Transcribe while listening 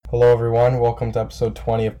Hello, everyone. Welcome to episode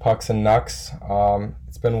 20 of Pucks and Nucks.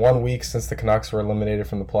 It's been 1 week since the Canucks were eliminated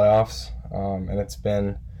from the playoffs, and it's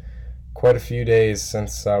been quite a few days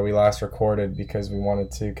since we last recorded because we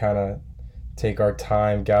wanted to kind of take our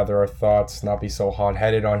time, gather our thoughts, not be so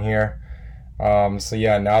hot-headed on here. Now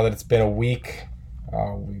that it's been a week,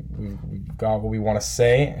 we've got what we want to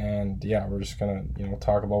say, and we're just gonna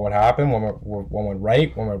talk about what happened, what went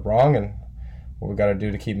right, what went wrong, and what we got to do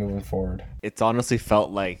to keep moving forward. It's honestly felt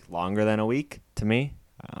like longer than a week to me.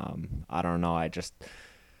 I don't know. I've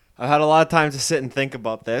had a lot of time to sit and think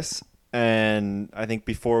about this. And I think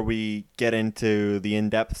before we get into the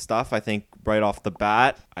in-depth stuff, I think right off the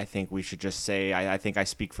bat, I think we should just say, I think I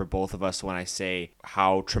speak for both of us when I say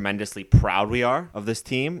how tremendously proud we are of this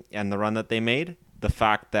team and the run that they made. The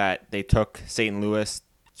fact that they took St. Louis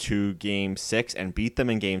to game 6 and beat them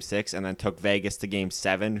in game 6, and then took Vegas to game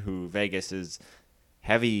 7, who Vegas is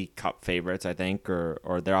heavy cup favorites, I think,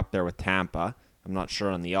 or they're up there with Tampa. I'm not sure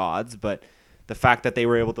on the odds, but the fact that they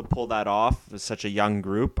were able to pull that off with such a young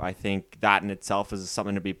group, I think that in itself is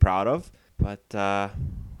something to be proud of. But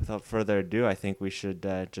without further ado, I think we should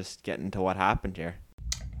just get into what happened here.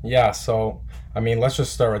 Yeah, so, let's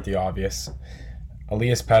just start with the obvious.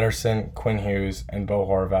 Elias Pettersson, Quinn Hughes, and Bo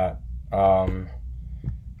Horvat.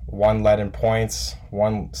 One led in points,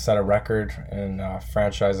 one set a record in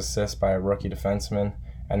franchise assists by a rookie defenseman,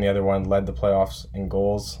 and the other one led the playoffs in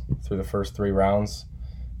goals through the first 3 rounds.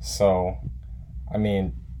 So,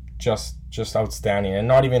 just outstanding. And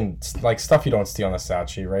not even, like, stuff you don't see on the stat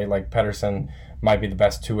sheet, right? Like, Pettersson might be the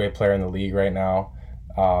best two-way player in the league right now.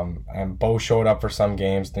 And Bo showed up for some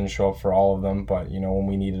games, didn't show up for all of them, but, when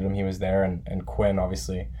we needed him, he was there. And Quinn,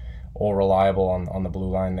 obviously, all reliable on the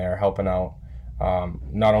blue line there, helping out.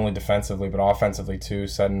 Not only defensively but offensively too,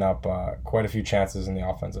 setting up quite a few chances in the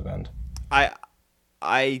offensive end.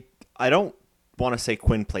 I don't want to say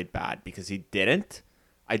Quinn played bad because he didn't.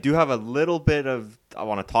 I do have a little bit of I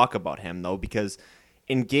want to talk about him though, because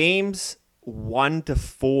in games 1 to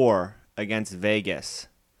 4 against Vegas,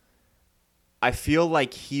 I feel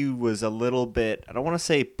like he was a little bit, I don't want to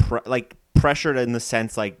say pressured in the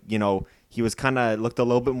sense he was kind of looked a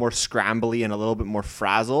little bit more scrambly and a little bit more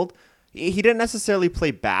frazzled. He didn't necessarily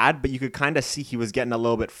play bad, but you could kind of see he was getting a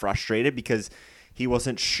little bit frustrated because he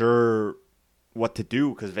wasn't sure what to do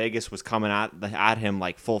because Vegas was coming at him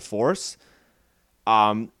like full force.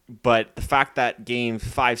 But the fact that game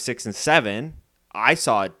 5, 6, and 7, I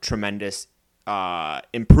saw a tremendous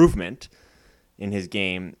improvement in his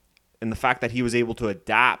game. And the fact that he was able to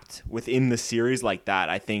adapt within the series like that,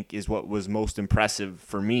 I think, is what was most impressive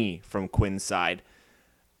for me from Quinn's side.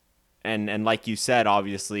 And like you said,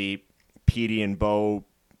 obviously, Petey and Bo,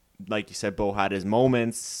 like you said, Bo had his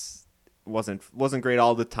moments. Wasn't great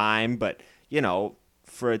all the time, but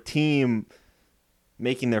for a team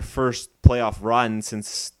making their first playoff run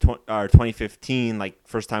since 2015, like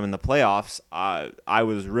first time in the playoffs, I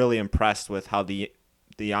was really impressed with how the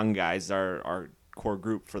young guys, our core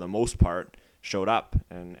group for the most part, showed up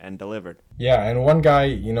and delivered. Yeah, and one guy,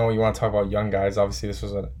 you want to talk about young guys. Obviously, this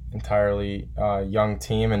was an entirely young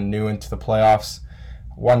team and new into the playoffs.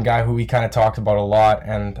 One guy who we kind of talked about a lot,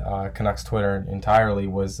 and Canucks Twitter entirely,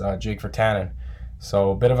 was Jake Virtanen.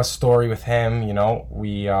 So a bit of a story with him.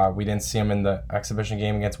 We didn't see him in the exhibition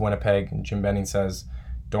game against Winnipeg, and Jim Benning says,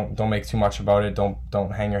 don't make too much about it.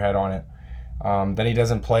 Don't hang your head on it. Then he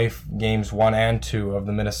doesn't play games 1 and 2 of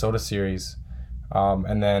the Minnesota series,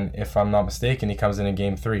 and then, if I'm not mistaken, he comes in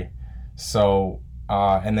game 3. So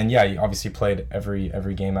and then he obviously played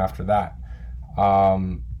every game after that.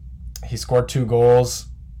 He scored 2 goals.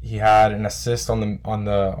 He had an assist on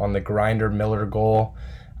the Grinder Miller goal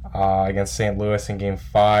against St. Louis in game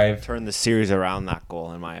 5. Turned the series around, that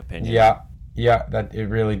goal, in my opinion. Yeah, that it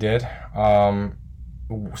really did.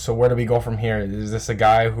 So where do we go from here? Is this a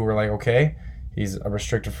guy who we're like, okay, he's a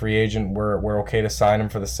restricted free agent, we're okay to sign him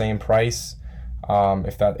for the same price,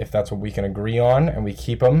 if that's what we can agree on, and we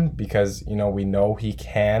keep him because we know he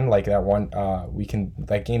can, like that one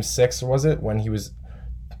that game 6, was it, when he was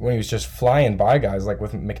just flying by guys, like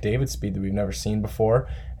with McDavid speed that we've never seen before,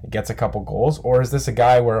 gets a couple goals? Or is this a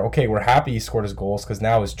guy where, okay, we're happy he scored his goals because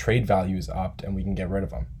now his trade value is upped and we can get rid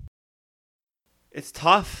of him? It's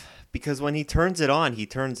tough because when he turns it on, he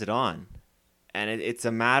turns it on. And it's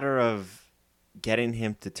a matter of getting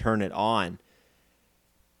him to turn it on.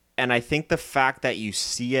 And I think the fact that you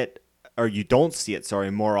see it, or you don't see it,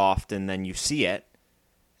 more often than you see it,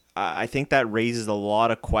 I think that raises a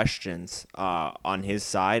lot of questions on his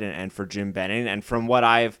side and for Jim Benning. And from what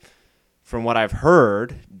I've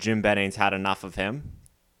heard, Jim Benning's had enough of him.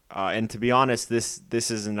 And to be honest, this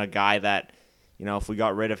isn't a guy that, if we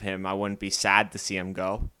got rid of him, I wouldn't be sad to see him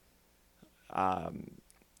go.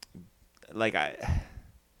 like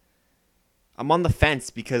I'm on the fence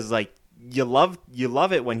because like you love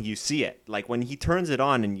it when you see it. Like when he turns it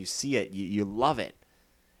on and you see it, you love it.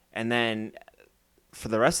 And then for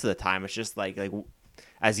the rest of the time, it's just like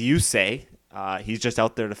as you say, he's just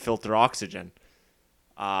out there to filter oxygen.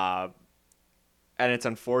 And it's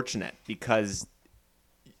unfortunate because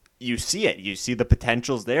you see it. You see the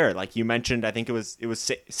potential's there. Like you mentioned, I think it was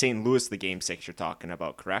St. Louis, the Game 6 you're talking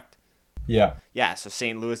about, correct? Yeah. Yeah, so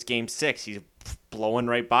St. Louis Game 6, he's blowing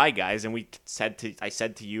right by guys. And I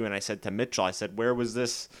said to you and I said to Mitchell, I said, where was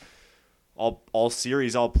this all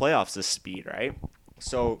series, all playoffs, this speed, right?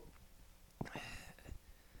 So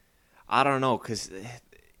I don't know, because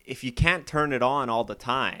if you can't turn it on all the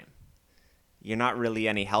time, you're not really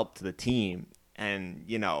any help to the team. And,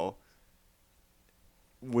 you know,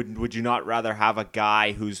 would you not rather have a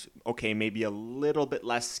guy who's, okay, maybe a little bit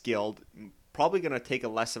less skilled, probably going to take a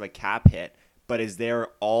less of a cap hit, but is there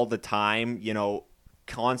all the time, you know,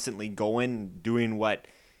 constantly going, doing what,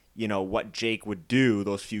 you know, what Jake would do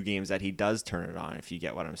those few games that he does turn it on, if you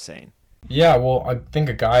get what I'm saying? Yeah, well, I think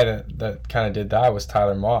a guy that kind of did that was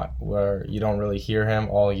Tyler Mott, where you don't really hear him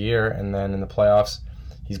all year, and then in the playoffs,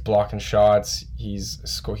 he's blocking shots. He's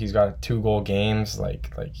got 2-goal games.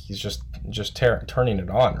 Like he's just turning it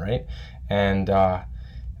on, right? And I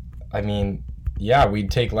mean, yeah,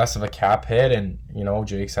 we'd take less of a cap hit, and you know,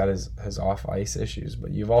 Jake's had his off ice issues,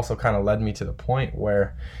 but you've also kind of led me to the point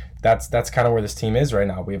where that's kind of where this team is right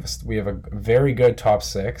now. We have a very good top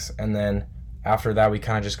 6, and then after that, we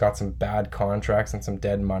kind of just got some bad contracts and some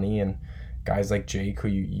dead money, and guys like Jake who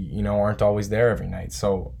you know aren't always there every night.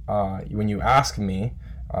 So when you ask me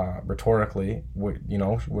rhetorically, would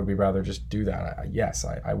we rather just do that? Yes,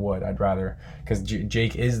 I would. I'd rather, because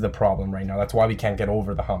Jake is the problem right now. That's why we can't get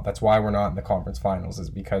over the hump. That's why we're not in the conference finals,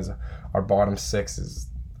 is because our bottom 6 is,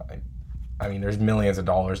 I mean, there's millions of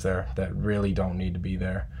dollars there that really don't need to be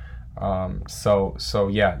there. So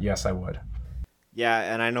yeah, yes, I would.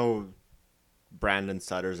 Yeah, and I know Brandon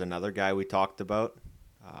Sutter's another guy we talked about.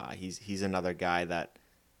 He's another guy that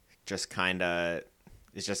just kind of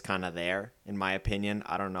is just kind of there, in my opinion.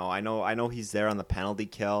 I don't know. I know he's there on the penalty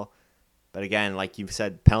kill, but again, like you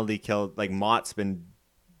said, penalty kill. Like Mott's been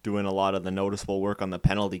doing a lot of the noticeable work on the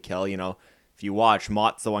penalty kill. You know, if you watch,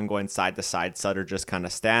 Mott's the one going side to side. Sutter just kind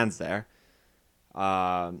of stands there,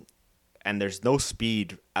 and there's no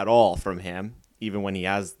speed at all from him. Even when he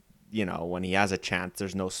has, a chance,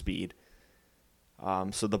 there's no speed.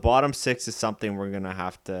 So the bottom 6 is something we're going to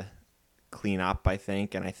have to clean up, I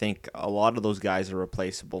think. And I think a lot of those guys are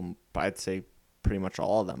replaceable. I'd say pretty much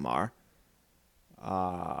all of them are.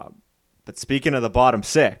 But speaking of the bottom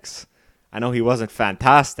 6, I know he wasn't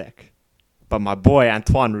fantastic, but my boy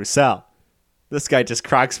Antoine Roussel, this guy just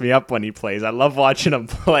cracks me up when he plays. I love watching him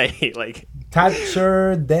play. Like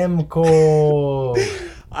Thatcher Demko.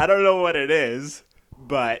 I don't know what it is,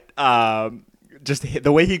 but just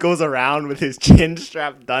the way he goes around with his chin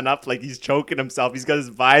strap done up like he's choking himself. He's got his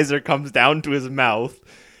visor comes down to his mouth.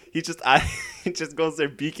 He just goes there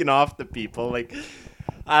beaking off the people. Like,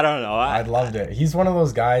 I don't know. I loved it. He's one of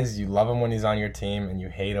those guys, you love him when he's on your team and you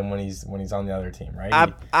hate him when he's on the other team,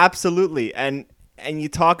 right? Absolutely. And you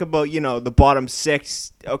talk about, the bottom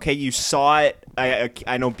 6. Okay, you saw it.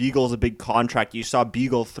 I know Beagle's a big contract. You saw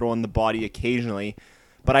Beagle throwing the body occasionally.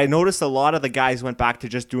 But I noticed a lot of the guys went back to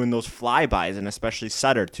just doing those flybys, and especially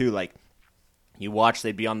Sutter, too. Like, you watch,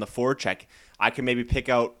 they'd be on the forecheck. I can maybe pick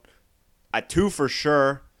out a 2 for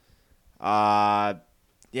sure. 2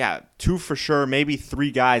 for sure. Maybe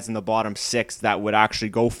 3 guys in the bottom 6 that would actually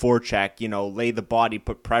go forecheck, lay the body,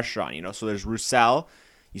 put pressure on, So there's Roussel.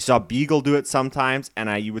 You saw Beagle do it sometimes,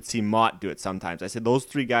 and you would see Mott do it sometimes. I said those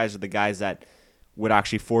 3 guys are the guys that would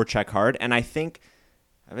actually forecheck hard, and I think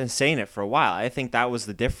I've been saying it for a while. I think that was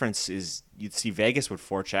the difference, is you'd see Vegas would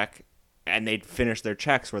forecheck and they'd finish their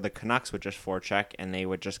checks, where the Canucks would just forecheck and they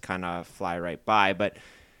would just kind of fly right by. But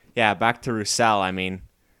yeah, back to Roussel. I mean,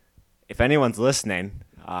 if anyone's listening,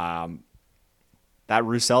 that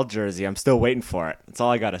Roussel jersey, I'm still waiting for it. That's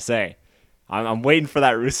all I got to say. I'm waiting for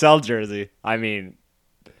that Roussel jersey. I mean,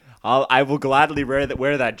 I will gladly wear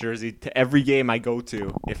that jersey to every game I go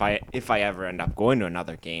to if I ever end up going to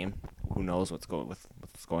another game. Who knows what's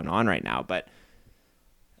going on right now, but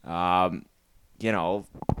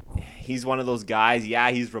he's one of those guys.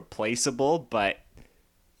 Yeah, he's replaceable, but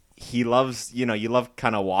he loves, you love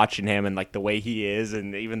kind of watching him and like the way he is,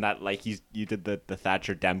 and even that, like, you did the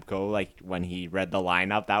Thatcher Demko, like when he read the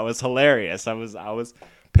lineup, that was hilarious. I was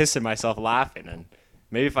pissing myself laughing, and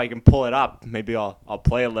maybe if I can pull it up, maybe I'll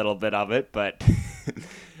play a little bit of it, but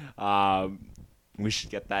We should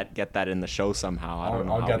get that in the show somehow. I don't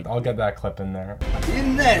know. I'll get that clip in there.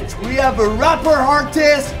 In net, we have a rapper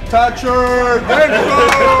artist, Thatcher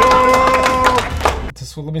Demko.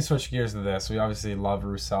 Let me switch gears to this. We obviously love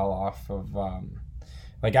Roussel off of,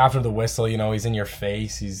 like after the whistle, he's in your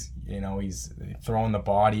face. He's throwing the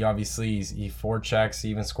body. Obviously, he forechecks. He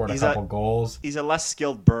even scored a couple goals. He's a less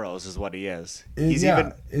skilled Burrows, is what he is.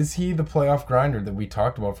 Is he the playoff grinder that we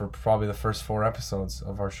talked about for probably the first 4 episodes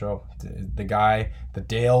of our show? The guy, the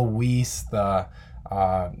Dale Weiss, the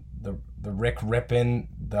Rick Rippon,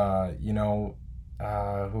 who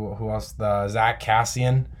else? The Zach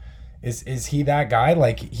Cassian. Is he that guy?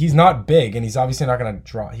 Like, he's not big, and he's obviously not going to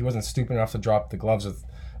drop. He wasn't stupid enough to drop the gloves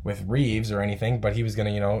with Reeves or anything, but he was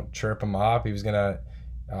going to, chirp him up. He was going to,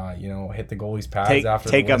 hit the goalie's pads after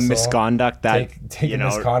the whistle. Take a misconduct that take a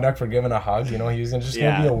misconduct for giving a hug. He was just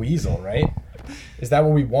going to be a weasel, right? Is that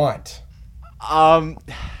what we want?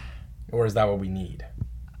 Or is that what we need?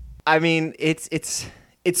 I mean, it's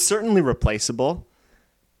certainly replaceable,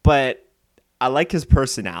 but I like his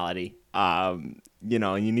personality.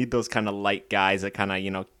 You need those kind of light guys that kind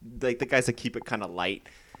of, like the guys that keep it kind of light.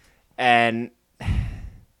 And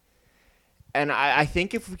I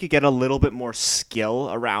think if we could get a little bit more skill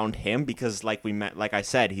around him, because like I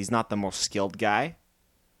said, he's not the most skilled guy.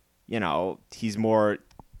 He's more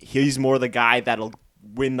the guy that'll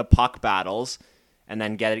win the puck battles and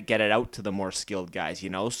then get it out to the more skilled guys,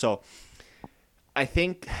 So I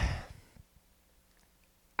think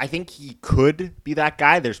he could be that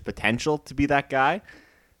guy. There's potential to be that guy.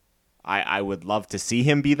 I would love to see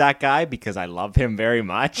him be that guy because I love him very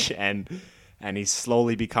much, and he's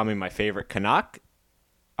slowly becoming my favorite Canuck.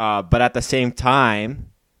 But at the same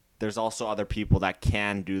time, there's also other people that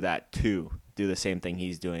can do that too, do the same thing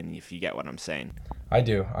he's doing, if you get what I'm saying. I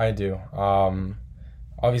do.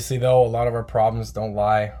 Obviously, though, a lot of our problems don't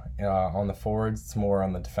lie on the forwards. It's more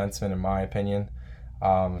on the defensemen, in my opinion.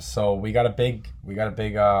 So we got a big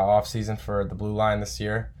off season for the blue line this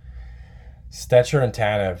year. Stecher and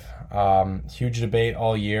Tanev, huge debate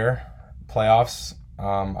all year. Playoffs,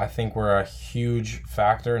 I think were a huge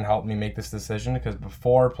factor in helping me make this decision, because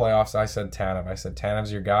before playoffs I said Tanev. I said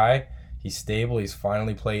Tanev's your guy. He's stable. He's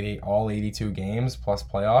finally played all 82 games plus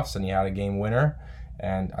playoffs, and he had a game winner.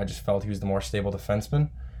 And I just felt he was the more stable defenseman.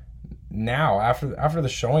 Now, after the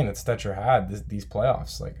showing that Stecher had these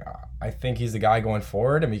playoffs, I think he's the guy going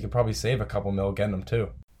forward, and we could probably save a couple mil getting him too.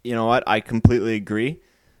 You know what? I completely agree.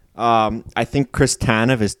 I think Chris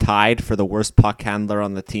Tanev is tied for the worst puck handler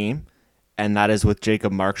on the team, and that is with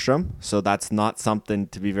Jacob Markstrom. So that's not something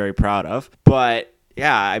to be very proud of. But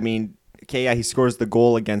yeah, I mean, he scores the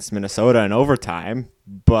goal against Minnesota in overtime,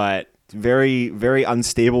 but very, very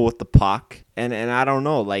unstable with the puck. And I don't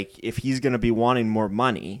know, if he's going to be wanting more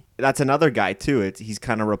money, that's another guy too. He's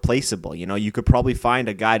kind of replaceable. You could probably find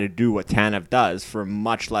a guy to do what Tanev does for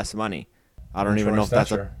much less money. I don't even know if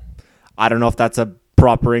that's a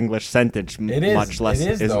proper English sentence. It is. Much less.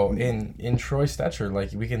 It is though. In Troy Stecher,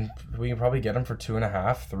 we can probably get him for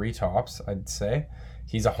 2.5, 3 tops. I'd say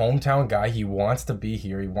he's a hometown guy. He wants to be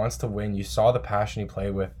here. He wants to win. You saw the passion he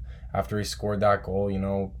played with after he scored that goal.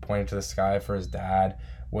 Pointing to the sky for his dad.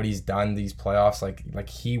 What he's done these playoffs, like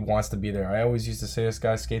he wants to be there. I always used to say this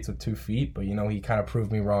guy skates with 2 feet, but he kind of proved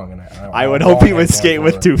me wrong. And I would hope he would skate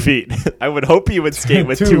with 2 feet. I would hope he would skate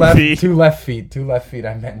with 2 feet. 2 left feet. 2 left feet.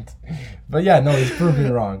 I meant. But yeah, no, he's proved me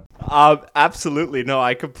wrong. Absolutely, no,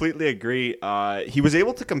 I completely agree. He was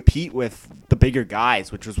able to compete with the bigger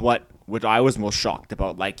guys, which was what I was most shocked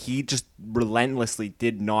about. He just relentlessly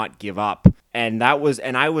did not give up, and I was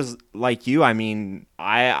like you. I mean,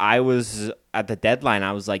 I was at the deadline.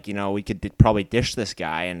 I was like, we could probably dish this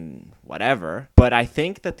guy and whatever. But I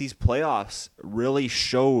think that these playoffs really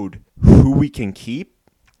showed who we can keep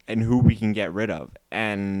and who we can get rid of.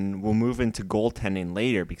 And we'll move into goaltending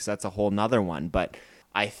later because that's a whole nother one. But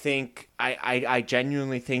I think I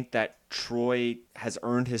genuinely think that Troy has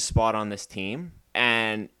earned his spot on this team,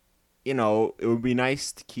 and it would be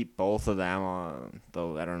nice to keep both of them,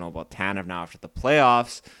 though I don't know about Tanev now after the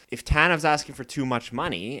playoffs. If Tanev's asking for too much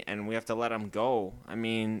money and we have to let him go, I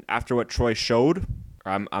mean, after what Troy showed,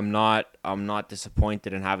 I'm not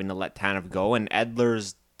disappointed in having to let Tanev go. And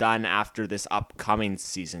Edler's done after this upcoming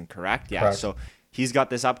season, correct? Yeah, correct. So he's got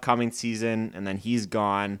this upcoming season, and then he's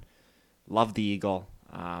gone. Love the Eagle.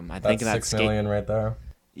 I think that's $6 million right there.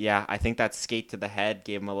 Yeah, I think that skate to the head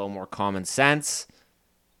gave him a little more common sense.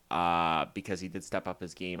 Because he did step up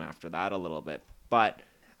his game after that a little bit. But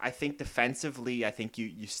I think defensively, I think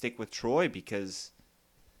you stick with Troy because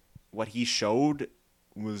what he showed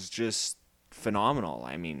was just phenomenal.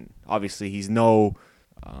 I mean, obviously he's no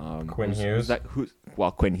Quinn Hughes.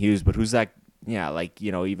 Quinn Hughes, but who's that yeah, like,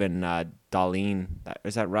 even Dahlin.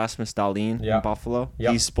 Is that Rasmus Dahlin Yeah. in Buffalo?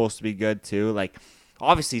 Yep. He's supposed to be good too. Like,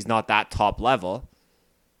 obviously he's not that top level,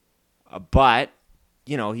 but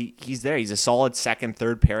he's there. He's a solid second,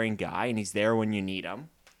 third pairing guy, and he's there when you need him.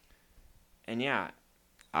 And yeah,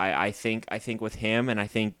 I think with him, and I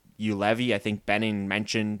think Ulevy, I think Benning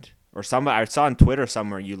mentioned, or somebody I saw on Twitter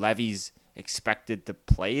somewhere, Ulevy's expected to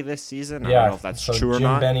play this season. I don't know if that's true or Jim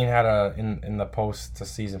not. Benning had in the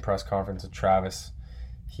post-season press conference with Travis,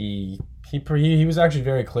 he was actually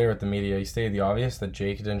very clear with the media. He stated the obvious that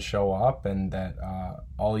Jake didn't show up, and that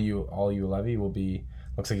Ulevy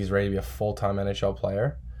looks like he's ready to be a full-time NHL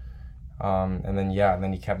player. And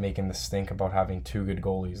then he kept making the stink about having two good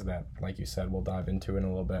goalies that, like you said, we'll dive into in a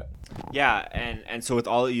little bit. Yeah, and so with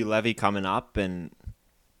Ulevy coming up, and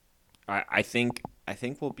I think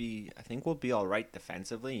we'll be all right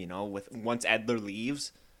defensively. With once Edler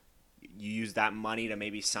leaves, you use that money to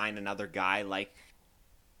maybe sign another guy like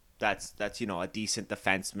that's a decent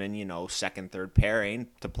defenseman, second, third pairing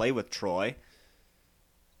to play with Troy.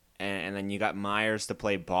 And then you got Myers to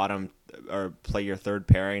play bottom or play your third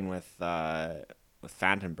pairing with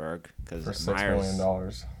Fantenberg because For $6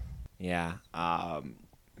 million. Yeah,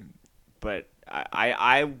 but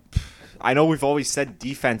I know we've always said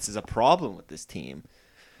defense is a problem with this team,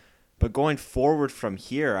 but going forward from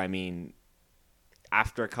here, I mean,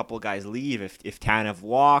 after a couple of guys leave, if Tanev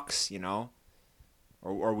walks,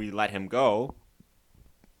 or we let him go,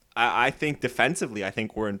 I think defensively, I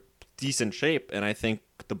think we're in decent shape, and I think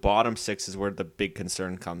the bottom six is where the big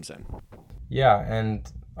concern comes in. Yeah,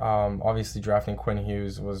 and obviously drafting Quinn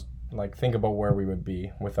Hughes was like, think about where we would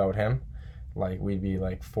be without him. Like, we'd be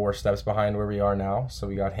like 4 steps behind where we are now. So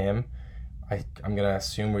we got him. I'm gonna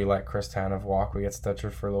assume we let Chris Tanev walk. We get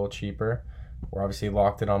Stetcher for a little cheaper. We're obviously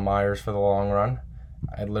locked in on Myers for the long run.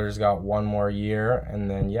 Edler's got 1 more year, and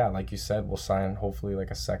then like you said, we'll sign hopefully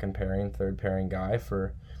like a second pairing, third pairing guy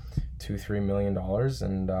for $2-3 million,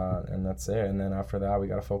 and that's it. And then after that, we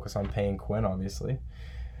got to focus on paying Quinn, obviously.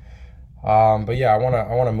 But yeah, I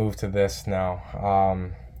wanna move to this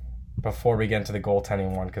now. Before we get into the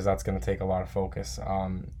goaltending one, because that's gonna take a lot of focus.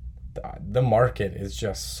 The market is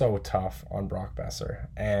just so tough on Brock Boeser,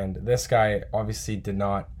 and this guy obviously did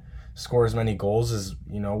not score as many goals as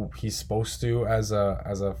he's supposed to as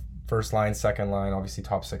a first line, second line, obviously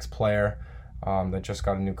top 6 player that just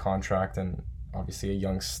got a new contract, and obviously a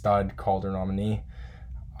young stud, Calder nominee.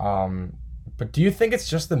 But do you think it's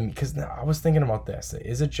just because I was thinking about this,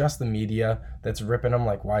 is it just the media that's ripping him,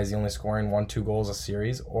 like, why is he only scoring 1-2 goals a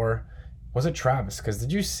series, or was it Travis? Because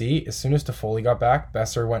did you see, as soon as Toffoli got back,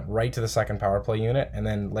 Boeser went right to the second power play unit, and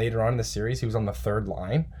then later on in the series, he was on the third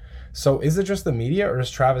line. So is it just the media, or is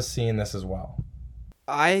Travis seeing this as well?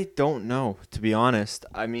 I don't know, to be honest.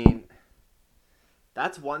 I mean,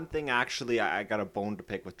 that's one thing, actually, I got a bone to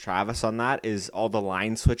pick with Travis on that, is all the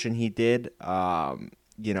line switching he did.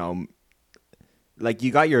 Like,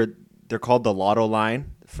 you got they're called the lotto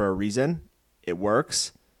line for a reason. It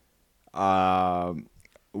works.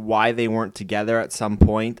 Why they weren't together at some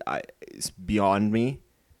point is beyond me,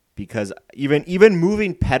 because even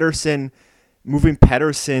moving Pettersson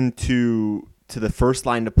to the first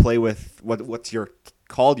line to play with what's your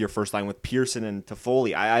first line with Pearson and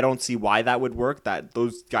Toffoli, I don't see why that would work. That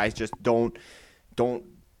those guys just don't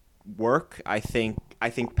work. I think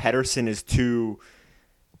Pettersson is too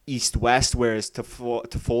east-west, whereas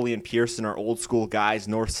Toffoli and Pearson are old-school guys,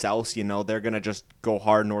 north-south. They're going to just go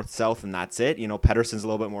hard north-south, and that's it. Pettersson's a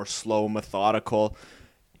little bit more slow, methodical,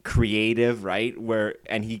 creative, right?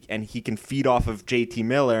 And he can feed off of JT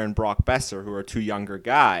Miller and Brock Boeser, who are 2 younger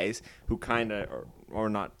guys who kind of, or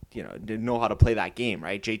not, didn't know how to play that game,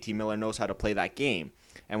 right? JT Miller knows how to play that game.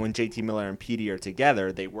 And when JT Miller and Petey are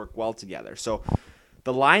together, they work well together. So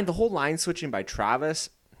the whole line switching by Travis,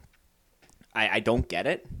 I don't get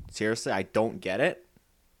it. Seriously, I don't get it.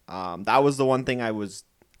 That was the one thing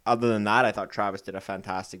other than that, I thought Travis did a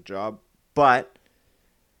fantastic job. But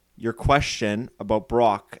your question about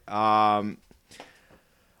Brock, I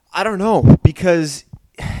don't know, because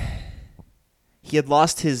he had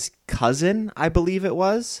lost his cousin, I believe it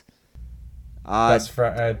was. Best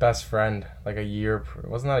friend, like a year.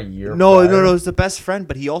 Wasn't that a year? No, prior? it was the best friend,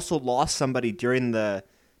 but he also lost somebody during the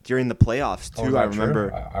playoffs too. I remember.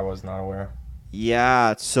 True? I was not aware.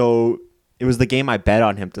 Yeah, so it was the game I bet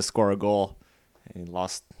on him to score a goal, and he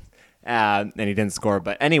lost, and he didn't score.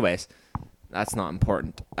 But anyways, that's not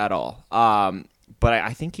important at all. But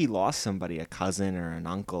I think he lost somebody, a cousin or an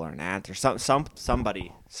uncle or an aunt or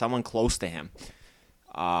someone close to him.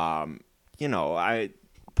 Poor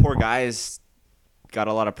guy's got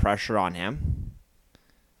a lot of pressure on him.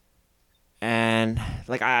 And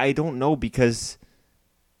like I don't know, because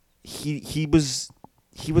he was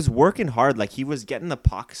working hard. Like, he was getting the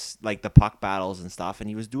pucks, like the puck battles and stuff, and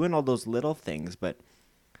he was doing all those little things. But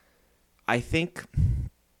I think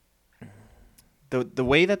the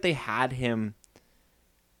way that they had him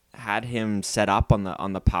set up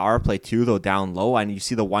on the power play too, though, down low, and you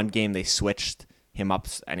see the one game they switched him up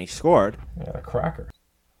and he scored. Yeah, a cracker.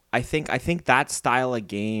 I think that style of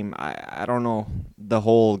game, I don't know, the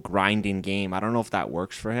whole grinding game, I don't know if that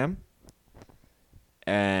works for him.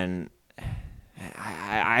 And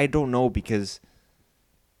I don't know, because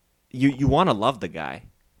you want to love the guy.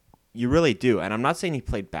 You really do. And I'm not saying he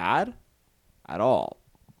played bad at all,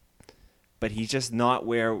 but he's just not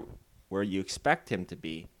where you expect him to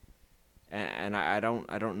be. And I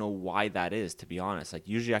don't know why that is, to be honest. Like,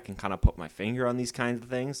 usually I can kind of put my finger on these kinds of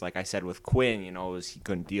things. Like I said with Quinn, he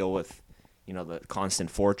couldn't deal with, the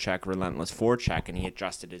constant forecheck, relentless forecheck, and he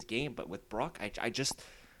adjusted his game. But with Brock,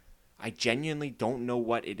 I genuinely don't know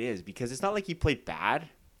what it is, because it's not like he played bad.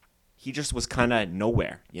 He just was kind of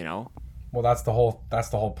nowhere, Well, that's the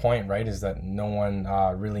whole point, right? Is that no one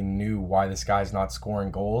really knew why this guy's not scoring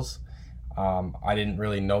goals. I didn't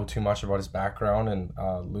really know too much about his background and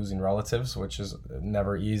losing relatives, which is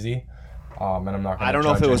never easy. And I'm not. I don't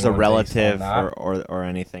know if it was a relative or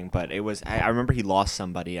anything, but it was. I remember he lost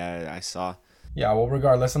somebody. I saw. Yeah, well,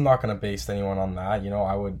 regardless, I'm not going to base anyone on that.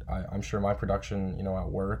 I'm sure my production, at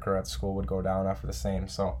work or at school would go down after the same.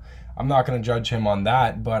 So I'm not going to judge him on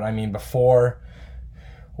that. But I mean, before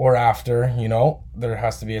or after, there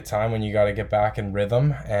has to be a time when you got to get back in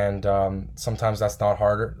rhythm. And sometimes that's not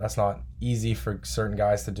harder. That's not easy for certain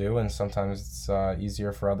guys to do. And sometimes it's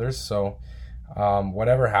easier for others. So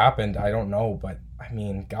whatever happened, I don't know. But I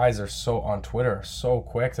mean, guys are on Twitter are so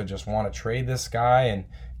quick to just want to trade this guy and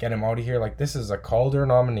get him out of here. Like, this is a Calder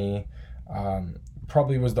nominee.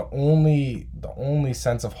 Probably was the only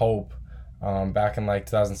sense of hope back in like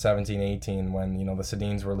 2017-18 when the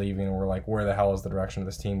Sedins were leaving and we're like, where the hell is the direction of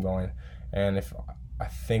this team going? And if I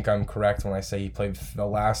think I'm correct when I say he played the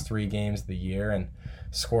last 3 games of the year and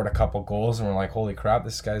scored a couple goals, and we're like, holy crap,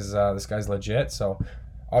 this guy's legit. So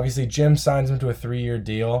obviously Jim signs him to a 3-year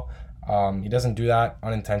deal. He doesn't do that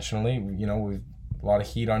unintentionally. We've a lot of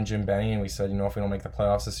heat on Jim Benny, and we said, if we don't make the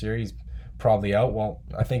playoffs this year, he's probably out. Well,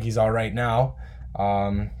 I think he's all right now.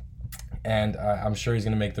 And I'm sure he's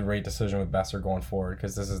going to make the right decision with Boeser going forward,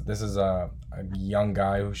 because this is a young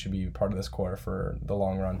guy who should be part of this core for the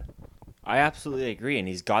long run. I absolutely agree, and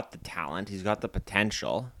he's got the talent, he's got the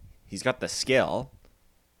potential, he's got the skill.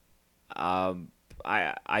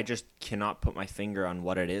 I just cannot put my finger on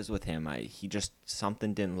what it is with him.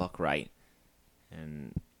 Something didn't look right,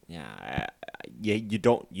 and you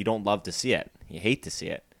don't love to see it. You hate to see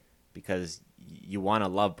it, because you want to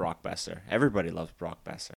love Brock Boeser. Everybody loves Brock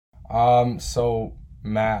Boeser. So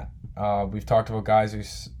Matt, we've talked about guys who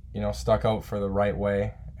stuck out for the right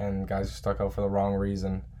way and guys who stuck out for the wrong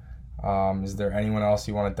reason. Is there anyone else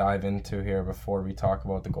you want to dive into here before we talk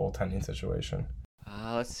about the goaltending situation?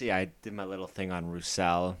 Let's see. I did my little thing on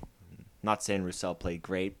Roussel. Not saying Roussel played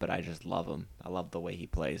great, but I just love him. I love the way he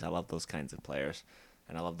plays. I love those kinds of players,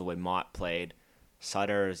 and I love the way Mott played.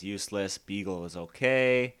 Sutter is useless. Beagle was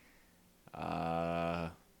okay.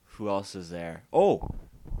 Who else is there?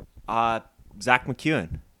 Zach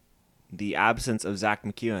McEwen. The absence of Zach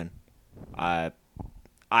McEwen. I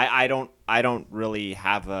don't really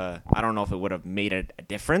have I don't know if it would have made a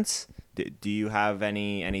difference. Do you have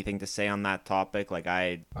anything to say on that topic?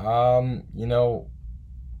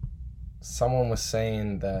 Someone was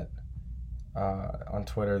saying that on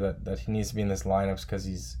Twitter that he needs to be in this lineups because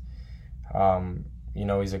he's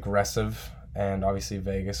he's aggressive, and obviously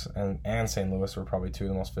Vegas and St. Louis were probably 2 of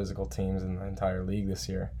the most physical teams in the entire league this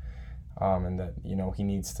year. And that, he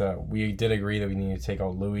needs to, we did agree that we need to take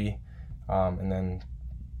out Louis. And then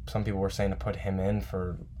some people were saying to put him in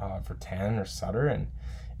for 10 or Sutter. And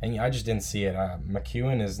I just didn't see it.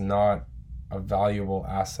 McEwen is not a valuable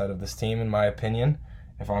asset of this team, in my opinion.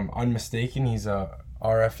 If I'm unmistaken, he's a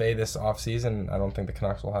RFA this offseason. I don't think the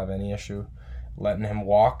Canucks will have any issue letting him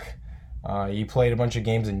walk. He played a bunch of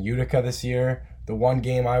games in Utica this year. The one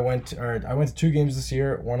game I went to 2 games this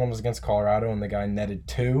year. One of them was against Colorado, and the guy netted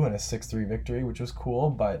 2 in a 6-3 victory, which was cool.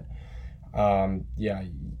 But I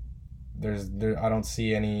don't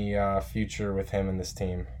see any future with him in this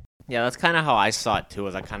team. Yeah, that's kind of how I saw it too.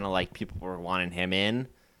 I kind of like people were wanting him in.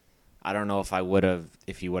 I don't know if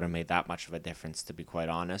he would have made that much of a difference, to be quite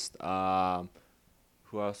honest.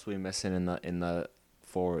 Who else were we missing in the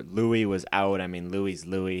forward? Louis was out. I mean,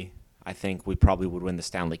 Louis. I think we probably would win the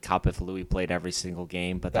Stanley Cup if Louis played every single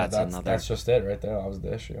game, but That's just it right there. That was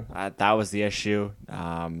the issue. That was the issue.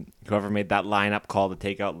 Whoever made that lineup call to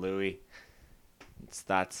take out Louis,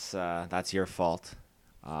 that's your fault.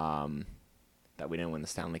 That we didn't win the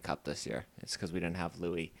Stanley Cup this year. It's because we didn't have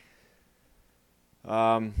Louis.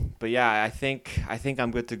 But yeah, I think I'm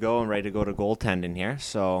good to go and ready to go to goaltending here.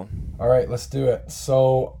 So all right, let's do it.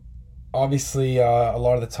 So obviously, a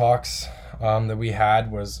lot of the talks that we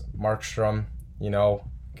had was Markstrom,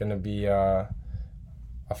 going to be a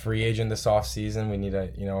free agent this offseason. We need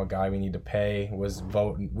a guy we need to pay.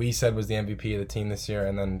 We said was the MVP of the team this year,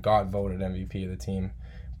 and then got voted MVP of the team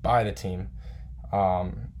by the team.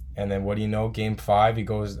 And then what do you know? Game 4 he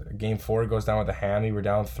goes down with a hammy. We're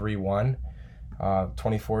down 3-1.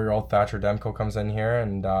 24-year-old Thatcher Demko comes in here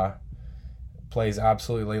and plays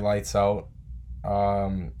absolutely lights out.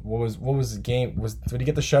 What was the game? Did he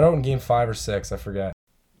get the shutout in game 5 or 6? I forget.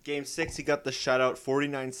 Game 6, he got the shutout,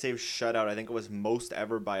 49 save shutout. I think it was most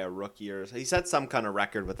ever by a rookie, or he set some kind of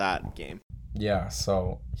record with that game. Yeah,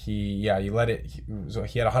 so he had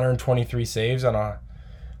 123 saves on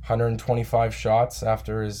 125 shots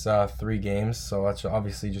after his 3 games. So that's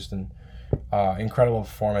obviously just an incredible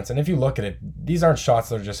performance. And if you look at it, these aren't shots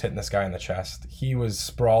that are just hitting this guy in the chest. He was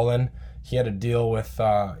sprawling. He had to deal with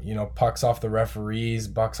pucks off the referees,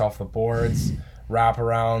 bucks off the boards,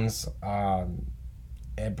 wraparounds,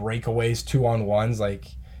 and breakaways, 2-on-1s. Like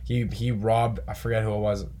he robbed, I forget who it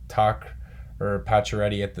was, Tuck or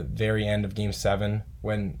Pacioretty at the very end of Game 7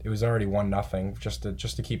 when it was already 1-0,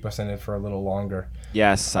 just to keep us in it for a little longer.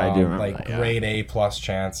 Yes, I do remember that, grade A+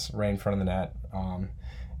 chance right in front of the net.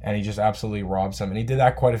 And he just absolutely robs him. And he did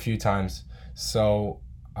that quite a few times. So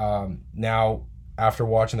now, after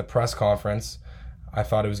watching the press conference, I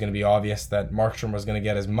thought it was going to be obvious that Markstrom was going to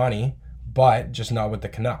get his money, but just not with the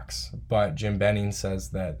Canucks. But Jim Benning says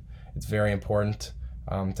that it's very important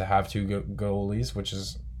to have 2 goalies, which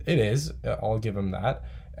it is. I'll give him that.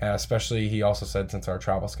 Especially, he also said, since our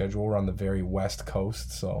travel schedule, we're on the very west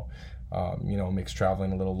coast. So, makes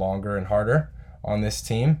traveling a little longer and harder on this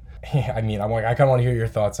team. I mean, I kind of want to hear your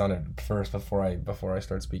thoughts on it first before I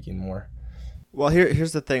start speaking more. Well,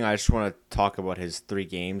 here's the thing. I just want to talk about his 3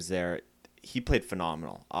 games there. He played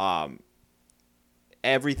phenomenal.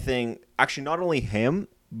 Everything, actually, not only him,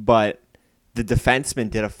 but the defensemen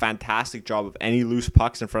did a fantastic job of any loose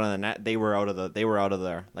pucks in front of the net. They were out of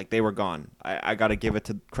there. Like, they were gone. I got to give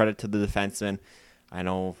credit to the defensemen. I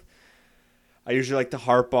know I usually like to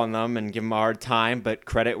harp on them and give them a hard time, but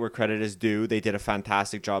credit where credit is due. They did a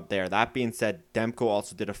fantastic job there. That being said, Demko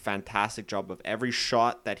also did a fantastic job of every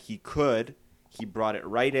shot that he could. He brought it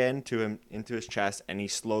right into his chest, and he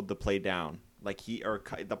slowed the play down. Like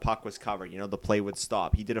the puck was covered. The play would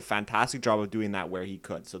stop. He did a fantastic job of doing that where he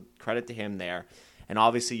could. So credit to him there. And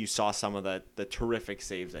obviously you saw some of the terrific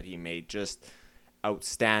saves that he made. Just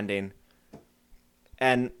outstanding.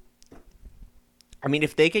 And I mean,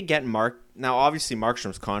 if they could get now obviously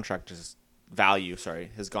Markstrom's contract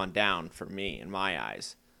has gone down for me in my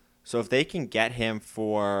eyes. So if they can get him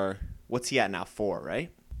for, what's he at now? 4,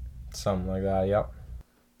 right? Something like that, yep.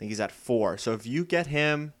 I think he's at 4. So if you get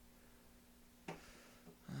him,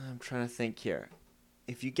 I'm trying to think here.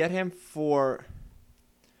 If you get him for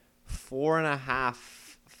 4.5,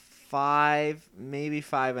 5, maybe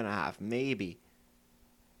 5.5, maybe.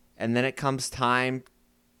 And then it comes time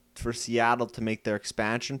for Seattle to make their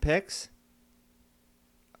expansion picks.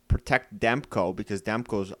 Protect Demko because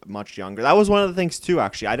Demko's much younger. That was one of the things too,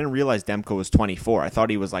 actually. I didn't realize Demko was 24. I thought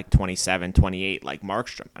he was like 27, 28, like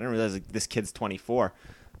Markstrom. I didn't realize this kid's 24. I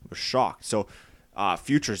was shocked. So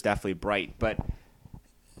future's definitely bright. But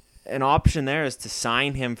an option there is to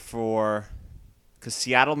sign him because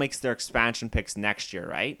Seattle makes their expansion picks next year,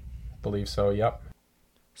 right? Believe so, yep.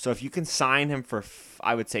 So if you can sign him for,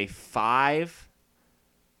 I would say 5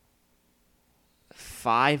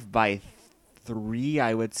 by 3,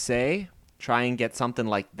 I would say. Try and get something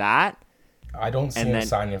like that. I don't see him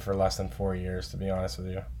signing for less than 4 years, to be honest with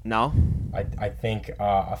you. No? I think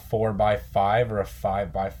a 4 by 5 or a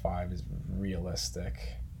 5 by 5 is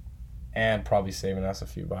realistic. And probably saving us a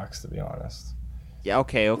few bucks, to be honest. Yeah,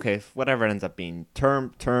 okay. Whatever it ends up being.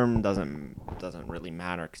 Term doesn't really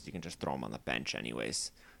matter because you can just throw him on the bench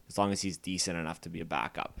anyways. As long as he's decent enough to be a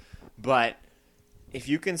backup. But if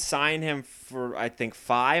you can sign him for, I think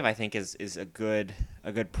 5, I think is a good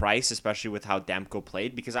price, especially with how Demko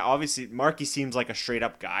played. Because obviously Markey seems like a straight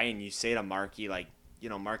up guy, and you say to Markey, like,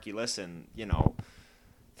 Markey, listen,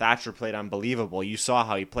 Thatcher played unbelievable. You saw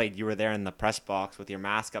how he played. You were there in the press box with your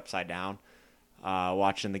mask upside down,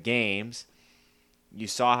 watching the games. You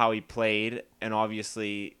saw how he played, and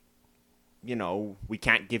obviously we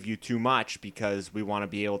can't give you too much because we want to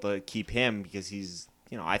be able to keep him because he's,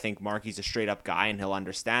 I think Marky's a straight up guy and he'll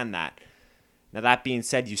understand that. Now, that being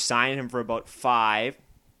said, you sign him for about 5.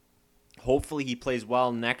 Hopefully he plays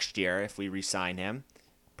well next year if we re-sign him.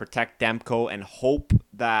 Protect Demko and hope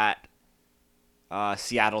that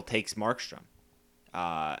Seattle takes Markstrom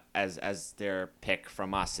as their pick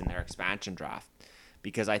from us in their expansion draft.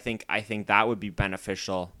 Because I think that would be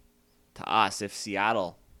beneficial to us if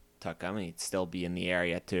Seattle took him. He'd still be in the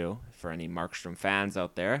area too. For any Markstrom fans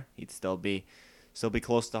out there, he'd still be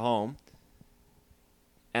close to home.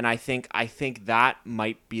 And I think that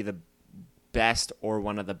might be the best or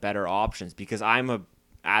one of the better options because I'm a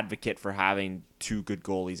advocate for having 2 good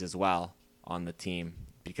goalies as well on the team.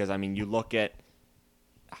 Because you look at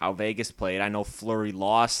how Vegas played. I know Fleury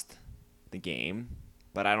lost the game,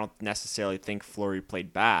 but I don't necessarily think Fleury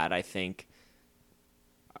played bad. I think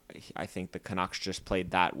the Canucks just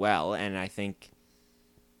played that well, and I think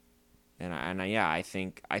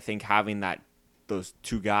having those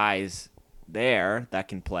 2 guys there that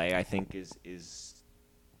can play, I think is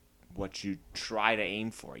what you try to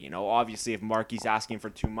aim for. Obviously, if Marky's asking for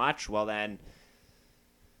too much, well then,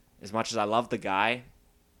 as much as I love the guy,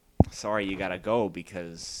 sorry, you gotta go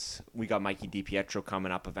because we got Mikey DiPietro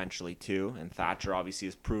coming up eventually too, and Thatcher obviously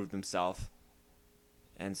has proved himself,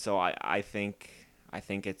 and so I think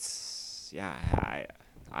it's I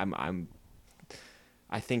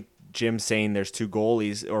think Jim saying there's 2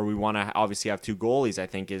 goalies or we want to obviously have 2 goalies I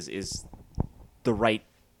think is the right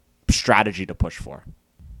strategy to push for.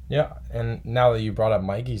 Yeah, and now that you brought up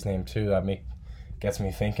Mikey's name too, that gets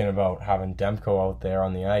me thinking about having Demko out there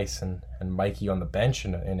on the ice and Mikey on the bench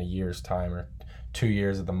in a year's time or 2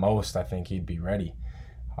 years at the most. I think he'd be ready.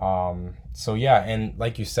 So yeah, and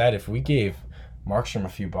like you said, if we gave Markstrom a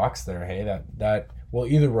few bucks there, hey, that will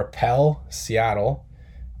either repel Seattle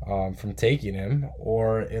from taking him,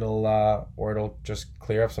 or it'll just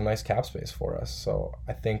clear up some nice cap space for us. So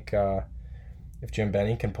I think if Jim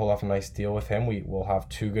Benning can pull off a nice deal with him, we will have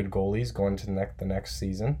 2 good goalies going to the next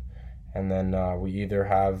season, and then we either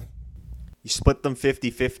have. You split them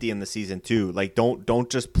 50-50 in the season too. Like don't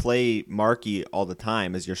just play Marky all the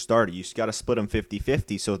time as your starter. You just got to split them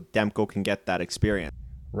 50-50 so Demko can get that experience.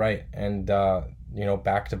 Right, and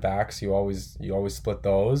back-to-backs, you always split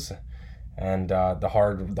those, and the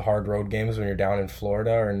hard road games when you're down in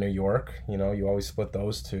Florida or New York, you always split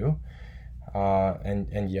those too.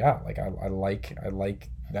 And yeah, like I like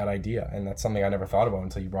that idea, and that's something I never thought about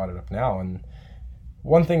until you brought it up now. And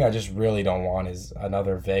one thing I just really don't want is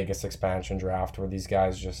another Vegas expansion draft where these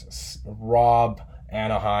guys just rob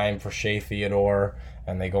Anaheim for Shea Theodore,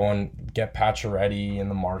 and they go and get Pacioretty in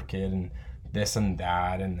the market and this and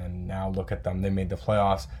that, and then now look at them. They made the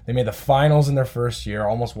playoffs. They made the finals in their first year,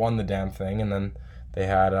 almost won the damn thing, and then they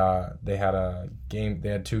had a game. They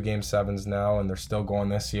had 2 Game 7s now, and they're still going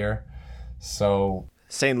this year. So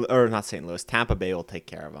not St. Louis, Tampa Bay will take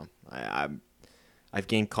care of them. I've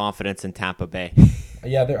gained confidence in Tampa Bay.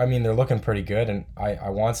 Yeah, they're looking pretty good, and I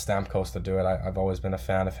want Stamkos to do it. I've always been a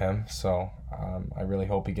fan of him, so I really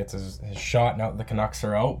hope he gets his shot now that the Canucks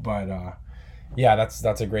are out. But yeah,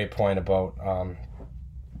 that's a great point about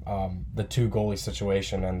the 2 goalie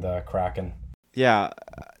situation and the Kraken. Yeah,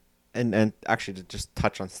 and actually to just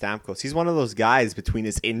touch on Stamkos, he's one of those guys between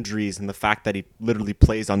his injuries and the fact that he literally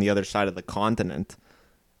plays on the other side of the continent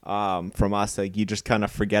from us. Like, you just kind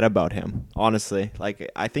of forget about him, honestly. Like,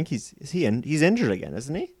 I think he's injured again,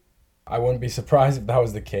 isn't he? I wouldn't be surprised if that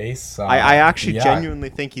was the case. I actually genuinely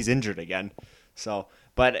think he's injured again. So,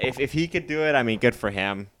 but if he could do it, good for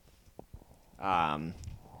him.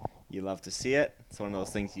 You love to see it. It's one of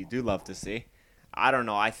those things you do love to see. I don't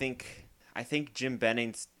know. I think Jim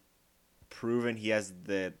Benning's proven he has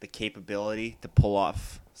the capability to pull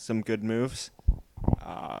off some good moves.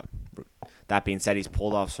 That being said, he's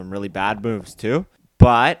pulled off some really bad moves too.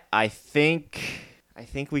 But I think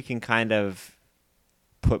we can kind of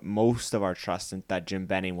put most of our trust in that Jim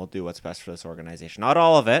Benning will do what's best for this organization. Not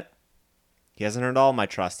all of it. He hasn't earned all my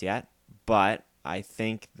trust yet, but I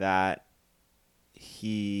think that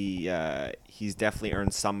he's definitely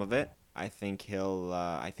earned some of it. I think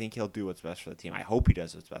he'll do what's best for the team. I hope he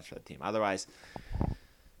does what's best for the team. Otherwise,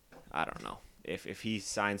 I don't know. If he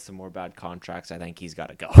signs some more bad contracts, I think he's got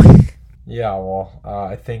to go. Yeah, well,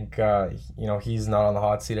 I think he's not on the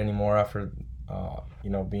hot seat anymore after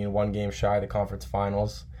being 1 game shy of the conference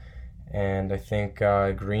finals, and I think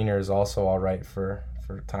Greener is also all right for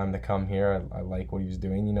time to come here. I like what he was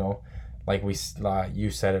doing. Like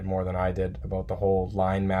you said it more than I did about the whole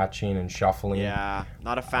line matching and shuffling. Yeah,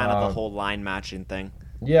 not a fan of the whole line matching thing.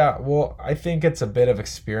 Yeah, well, I think it's a bit of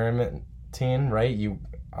experimenting, right?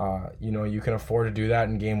 you can afford to do that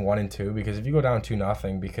in game 1 and 2, because if you go down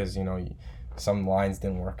 2-0 because, some lines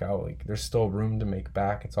didn't work out, like, there's still room to make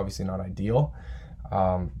back. It's obviously not ideal,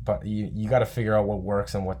 but you got to figure out what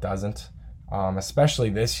works and what doesn't, especially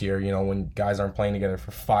this year, when guys aren't playing together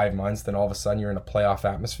for 5 months, then all of a sudden you're in a playoff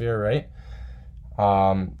atmosphere, right?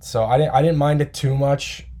 So I didn't mind it too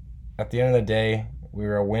much. At the end of the day, we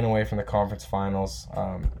were a win away from the conference finals.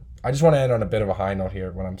 I just want to end on a bit of a high note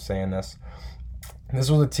here when I'm saying this. This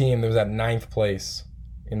was a team that was at 9th place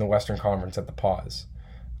in the Western Conference at the pause.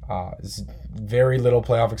 Very little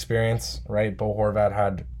playoff experience, right? Bo Horvat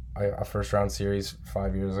had a first-round series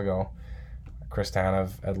 5 years ago. Chris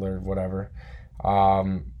Tanev, Edler, whatever.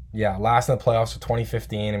 Last in the playoffs for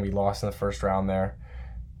 2015, and we lost in the first round there.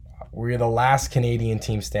 We're the last Canadian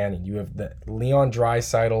team standing. You have the Leon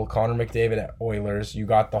Draisaitl, Connor McDavid at Oilers. You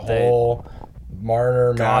got the whole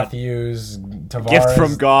Marner, Matthews,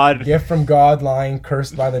 Tavares. Gift from God line,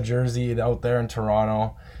 cursed by the jersey out there in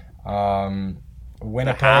Toronto.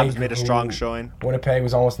 Winnipeg the Habs made a strong showing. Winnipeg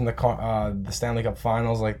was almost in the Stanley Cup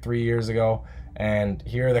Finals like 3 years ago, and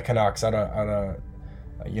here are the Canucks out of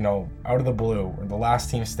the blue. We're the last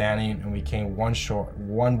team standing, and we came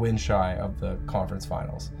one win shy of the conference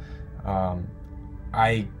finals.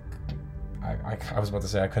 I was about to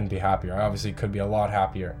say I couldn't be happier. I obviously could be a lot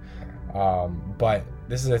happier, but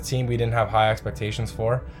this is a team we didn't have high expectations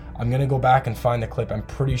for. I'm gonna go back and find the clip. I'm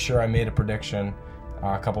pretty sure I made a prediction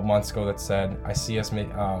a couple months ago that said I see us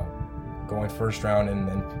going first round and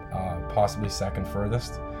then possibly second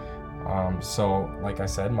furthest. So like I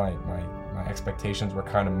said, my expectations were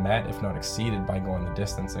kind of met, if not exceeded, by going the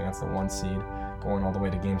distance against the 1 seed, going all the way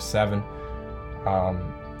to Game 7.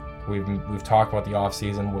 We've talked about the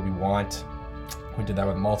offseason, what we want. We did that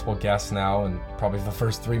with multiple guests now, and probably the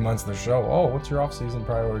first 3 months of the show. Oh, what's your offseason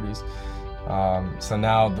priorities? So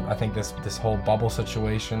now I think this whole bubble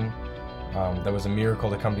situation, that was a miracle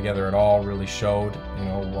to come together at all, really showed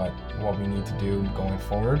what we need to do going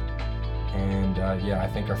forward. And I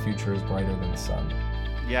think our future is brighter than the sun.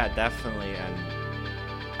 Yeah, definitely. And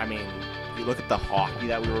I mean, you look at the hockey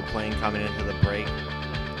that we were playing coming into the break.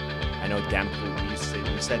 I know Demko, you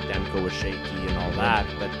said Demko was shaky and all that,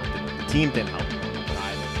 but the team didn't help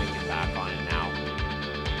either, thinking back on it now.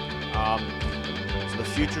 So the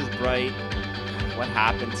future's bright. What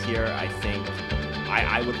happens here, I think,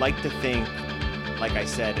 I would like to think, like I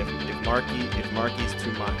said, if Markey's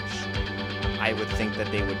too much, I would think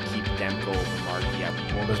that they would keep Demko over Markey.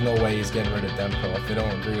 Well, there's no way he's getting rid of Demko. If they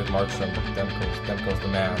don't agree with Markstrom, Demko's the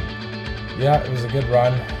man. Yeah, it was a good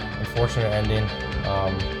run. Unfortunate ending.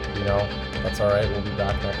 That's all right. We'll be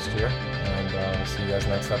back next year, and we'll see you guys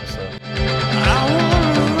next episode.